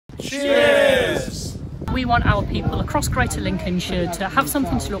Cheers! We want our people across Greater Lincolnshire to have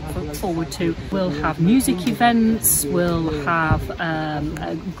something to look forward to. We'll have music events, we'll have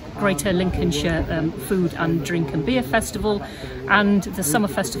a Greater Lincolnshire food and drink and beer festival, and the summer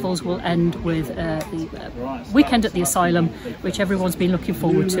festivals will end with the weekend at the asylum, which everyone's been looking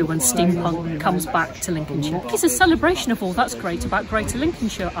forward to when steampunk comes back to Lincolnshire. It's a celebration of all that's great about Greater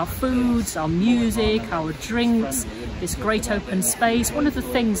Lincolnshire: our foods, our music, our drinks, this great open space. One of the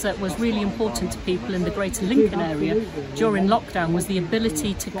things that was really important to people in the Greater Lincoln area during lockdown was the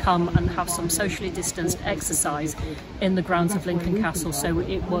ability to come and have some socially distanced exercise in the grounds of Lincoln Castle. So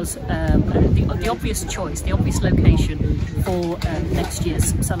it was the obvious choice, the obvious location for next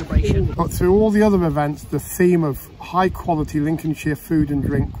year's celebration. But through all the other events, the theme of high quality Lincolnshire food and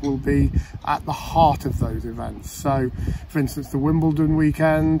drink will be at the heart of those events. So for instance, the Wimbledon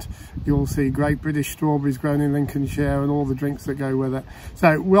weekend, you'll see great British strawberries grown in Lincolnshire and all the drinks that go with it.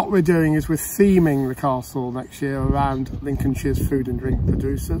 So what we're doing is we're theming the castle next year around Lincolnshire's food and drink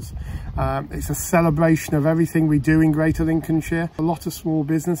producers. It's a celebration of everything we do in Greater Lincolnshire. A lot of small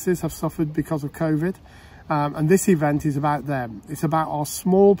businesses have suffered because of COVID. And this event is about them. It's about our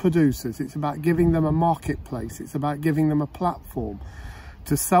small producers. It's about giving them a marketplace. It's about giving them a platform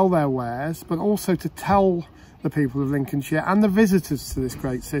to sell their wares, but also to tell the people of Lincolnshire and the visitors to this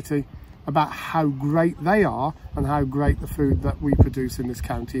great city about how great they are and how great the food that we produce in this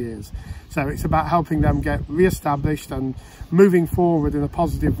county is. So it's about helping them get re-established and moving forward in a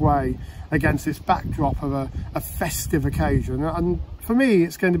positive way against this backdrop of a festive occasion. And for me,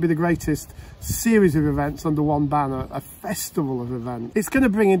 it's going to be the greatest series of events under one banner, a festival of events. It's going to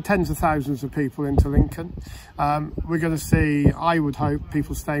bring in tens of thousands of people into Lincoln. We're going to see, I would hope,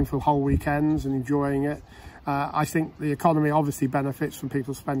 people staying for whole weekends and enjoying it. I think the economy obviously benefits from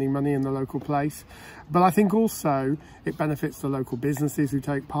people spending money in the local place, but I think also it benefits the local businesses who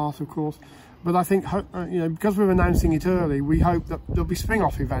take part, of course. But I think, because we're announcing it early, we hope that there'll be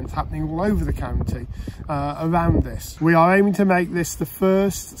spring-off events happening all over the county around this. We are aiming to make this the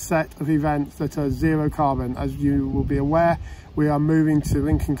first set of events that are zero carbon. As you will be aware, we are moving to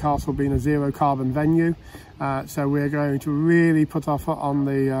Lincoln Castle being a zero carbon venue. So we're going to really put our foot on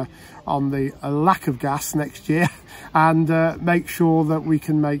the lack of gas next year and make sure that we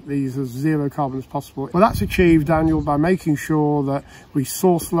can make these as zero carbon as possible. Well, that's achieved, Daniel, by making sure that we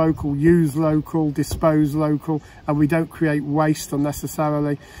source local, use local, dispose local, and we don't create waste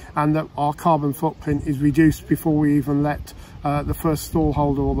unnecessarily, and that our carbon footprint is reduced before we even let the first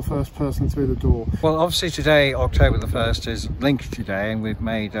stallholder or the first person through the door. Well, obviously today, October the 1st, is Lincolnshire Day, and we've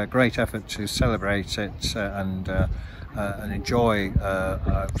made a great effort to celebrate it and enjoy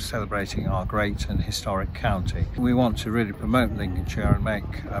celebrating our great and historic county. We want to really promote Lincolnshire and make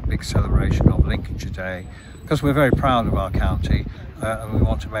a big celebration of Lincolnshire Day because we're very proud of our county, and we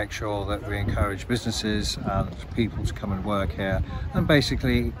want to make sure that we encourage businesses and people to come and work here and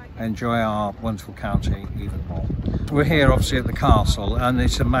basically enjoy our wonderful county even more. We're here obviously at the castle, and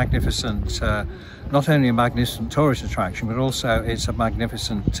it's a magnificent, not only a magnificent tourist attraction, but also it's a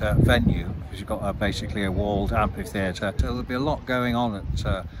magnificent venue, because you've got basically a walled amphitheatre. So there'll be a lot going on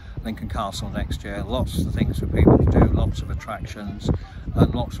at Lincoln Castle next year, lots of things for people to do, lots of attractions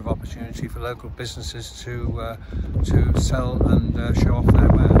and lots of opportunity for local businesses to sell and show off their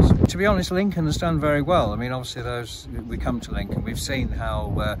wares. To be honest, Lincoln has done very well. I mean, obviously we come to Lincoln, we've seen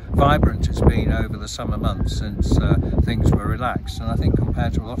how vibrant it's been over the summer months since things were relaxed, and I think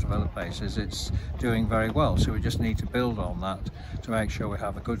compared to a lot of other places it's doing very well. So we just need to build on that to make sure we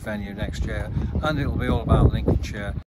have a good venue next year, and it'll be all about Lincolnshire.